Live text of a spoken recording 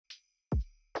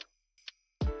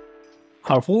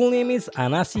Her full name is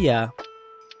Saia.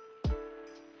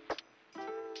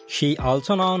 She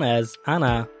also known as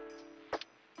Anna.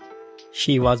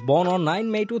 She was born on 9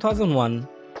 May 2001.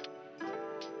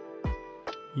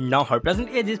 Now her present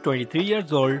age is 23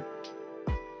 years old.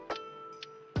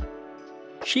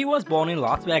 She was born in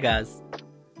Las Vegas.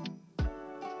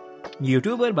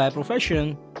 YouTuber by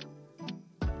profession.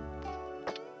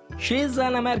 She is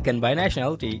an American by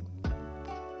nationality.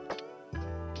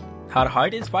 Her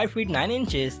height is 5 feet 9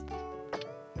 inches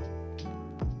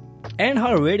and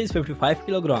her weight is 55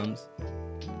 kilograms.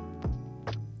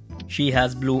 She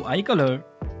has blue eye color.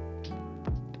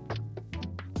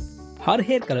 Her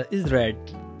hair color is red.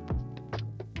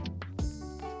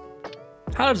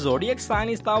 Her zodiac sign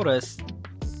is Taurus.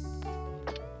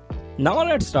 Now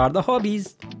let's start the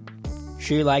hobbies.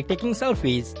 She likes taking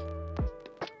selfies,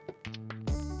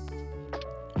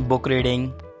 book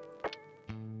reading,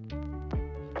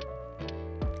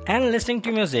 and listening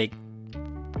to music.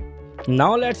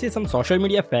 Now let's see some social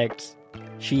media facts.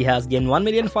 She has gained 1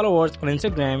 million followers on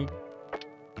Instagram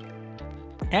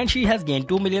and she has gained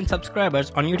 2 million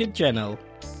subscribers on YouTube channel.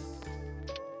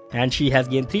 And she has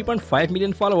gained 3.5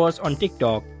 million followers on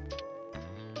TikTok.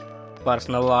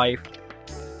 Personal life.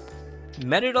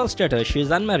 Marital status, she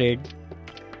is unmarried.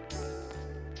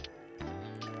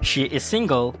 She is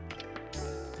single.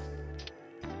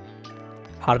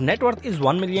 Her net worth is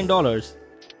 $1 million.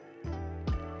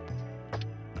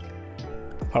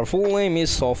 Her full name is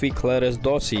Sofie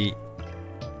Dossi.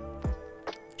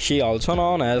 She also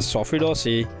known as Sofie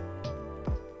Dossi.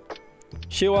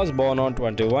 She was born on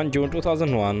 21 June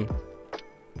 2001.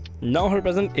 Now her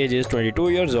present age is 22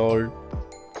 years old.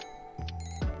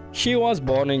 She was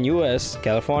born in US,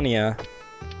 California.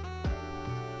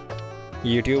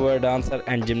 YouTuber, dancer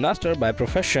and gymnaster by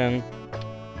profession.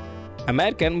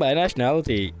 American by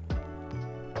nationality.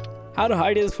 Her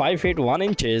height is 5 feet 1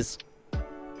 inches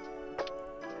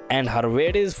and her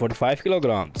weight is 45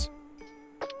 kilograms.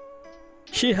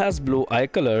 She has blue eye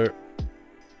color.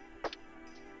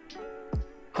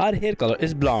 Her hair color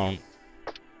is blonde.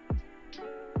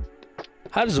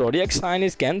 Her zodiac sign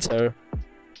is Cancer.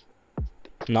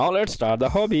 Now let's start the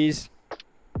hobbies.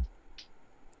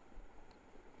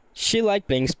 She likes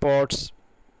playing sports.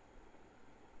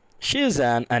 She is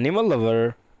an animal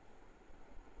lover.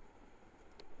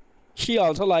 She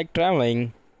also likes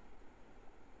traveling.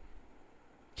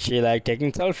 She likes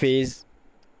taking selfies.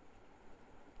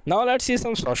 Now let's see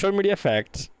some social media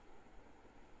facts.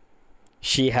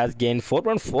 She has gained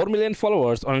 4.4 million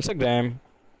followers on Instagram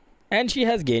and she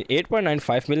has gained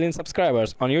 8.95 million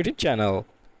subscribers on YouTube channel.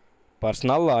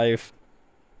 Personal life.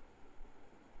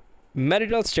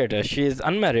 Marital status, she is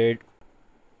unmarried.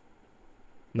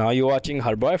 Now you're watching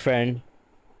her boyfriend.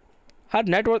 Her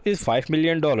net worth is $5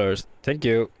 million. Thank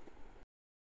you.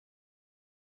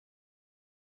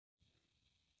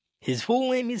 His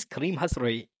full name is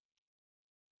Keemokazi.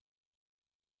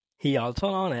 He also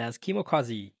known as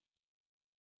Keemokazi.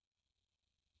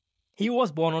 He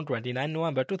was born on 29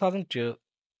 November 2002.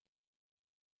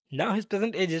 Now his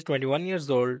present age is 21 years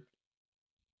old.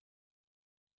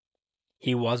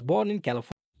 He was born in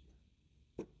California.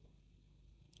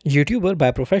 YouTuber by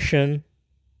profession.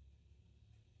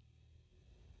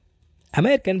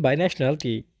 American by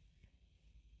nationality.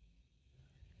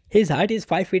 His height is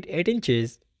 5 feet 8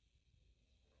 inches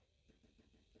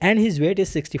and his weight is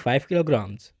 65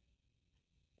 kilograms.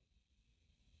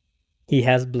 He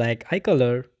has black eye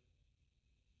color.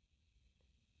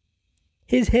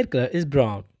 His hair color is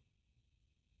brown.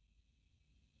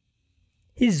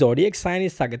 His zodiac sign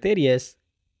is Sagittarius.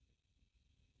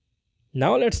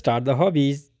 Now let's start the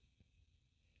hobbies.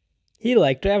 He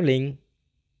likes traveling,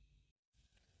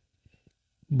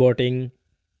 boating.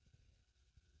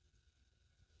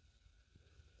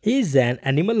 He is an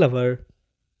animal lover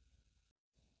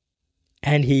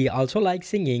and he also likes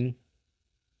singing.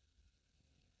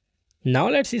 Now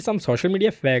let's see some social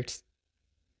media facts.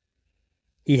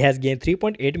 He has gained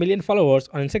 3.8 million followers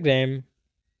on Instagram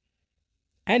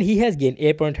and he has gained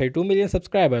 8.32 million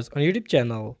subscribers on YouTube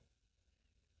channel.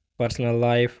 Personal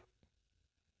life.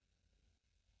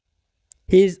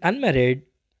 He is unmarried.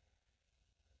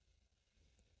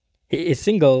 He is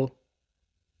single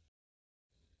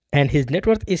and his net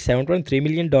worth is $7.3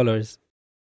 million.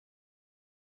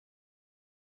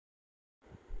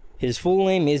 His full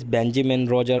name is Benjamin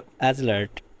Roger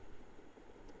Azelart.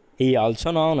 He also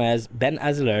known as Ben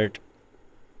Azelart.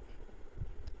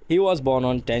 He was born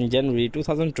on 10 January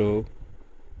 2002.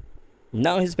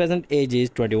 Now his present age is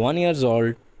 21 years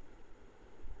old.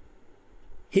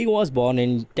 He was born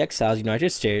in Texas,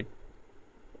 United States.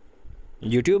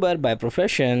 YouTuber by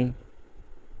profession.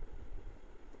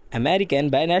 American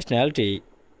by nationality.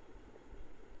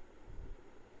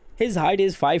 His height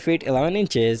is 5 feet 11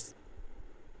 inches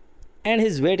and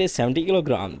his weight is 70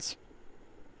 kilograms.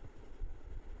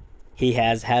 He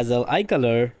has hazel eye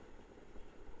color.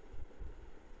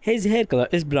 His hair color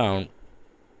is brown.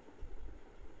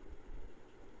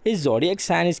 His zodiac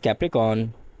sign is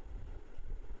Capricorn.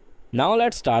 Now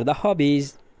let's start the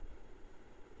hobbies.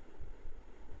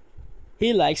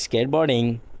 He likes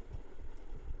skateboarding,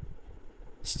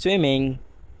 swimming,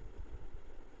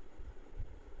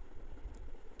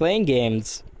 playing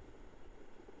games.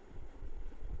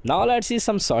 Now let's see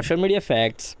some social media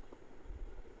facts.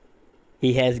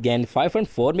 He has gained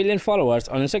 5.4 million followers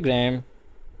on Instagram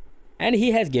and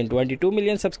he has gained 22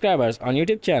 million subscribers on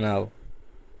YouTube channel.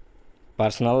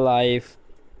 Personal life.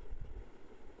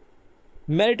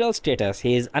 Marital status,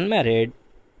 he is unmarried.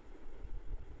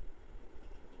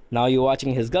 Now you're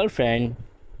watching his girlfriend.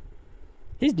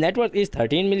 His net worth is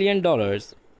 $13 million.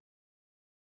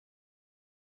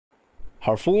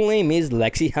 Her full name is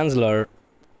Lexi Hensler.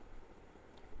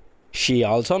 She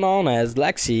also known as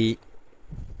Lexi.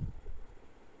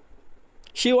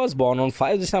 She was born on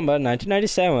 5 December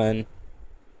 1997.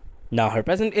 Now her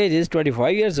present age is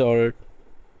 25 years old.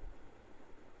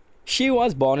 She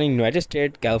was born in United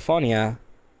States, California.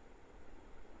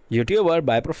 YouTuber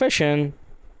by profession.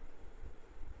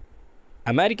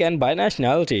 American by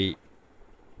nationality.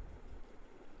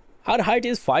 Her height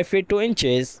is 5 feet 2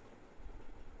 inches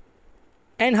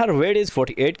and her weight is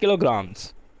 48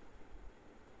 kilograms.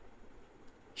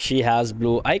 She has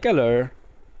blue eye color.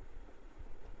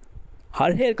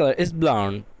 Her hair color is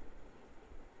blonde.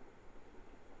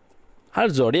 Her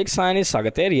zodiac sign is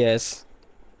Sagittarius.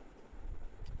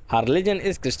 Her religion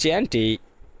is Christianity.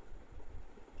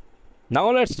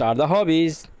 Now let's start the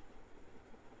hobbies.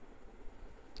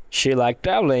 She likes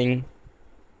traveling,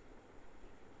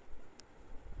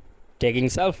 taking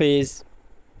selfies.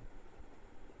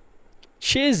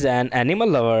 She is an animal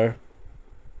lover.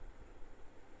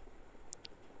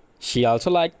 She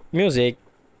also likes music.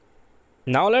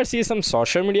 Now let's see some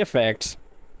social media facts.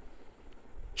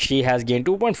 She has gained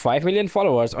 2.5 million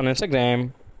followers on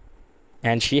Instagram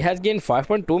and she has gained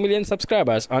 5.2 million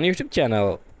subscribers on YouTube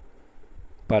channel.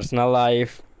 Personal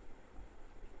life.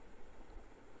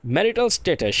 Marital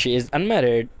status, she is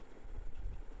unmarried.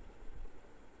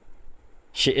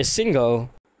 She is single.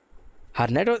 Her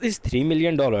net worth is $3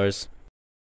 million.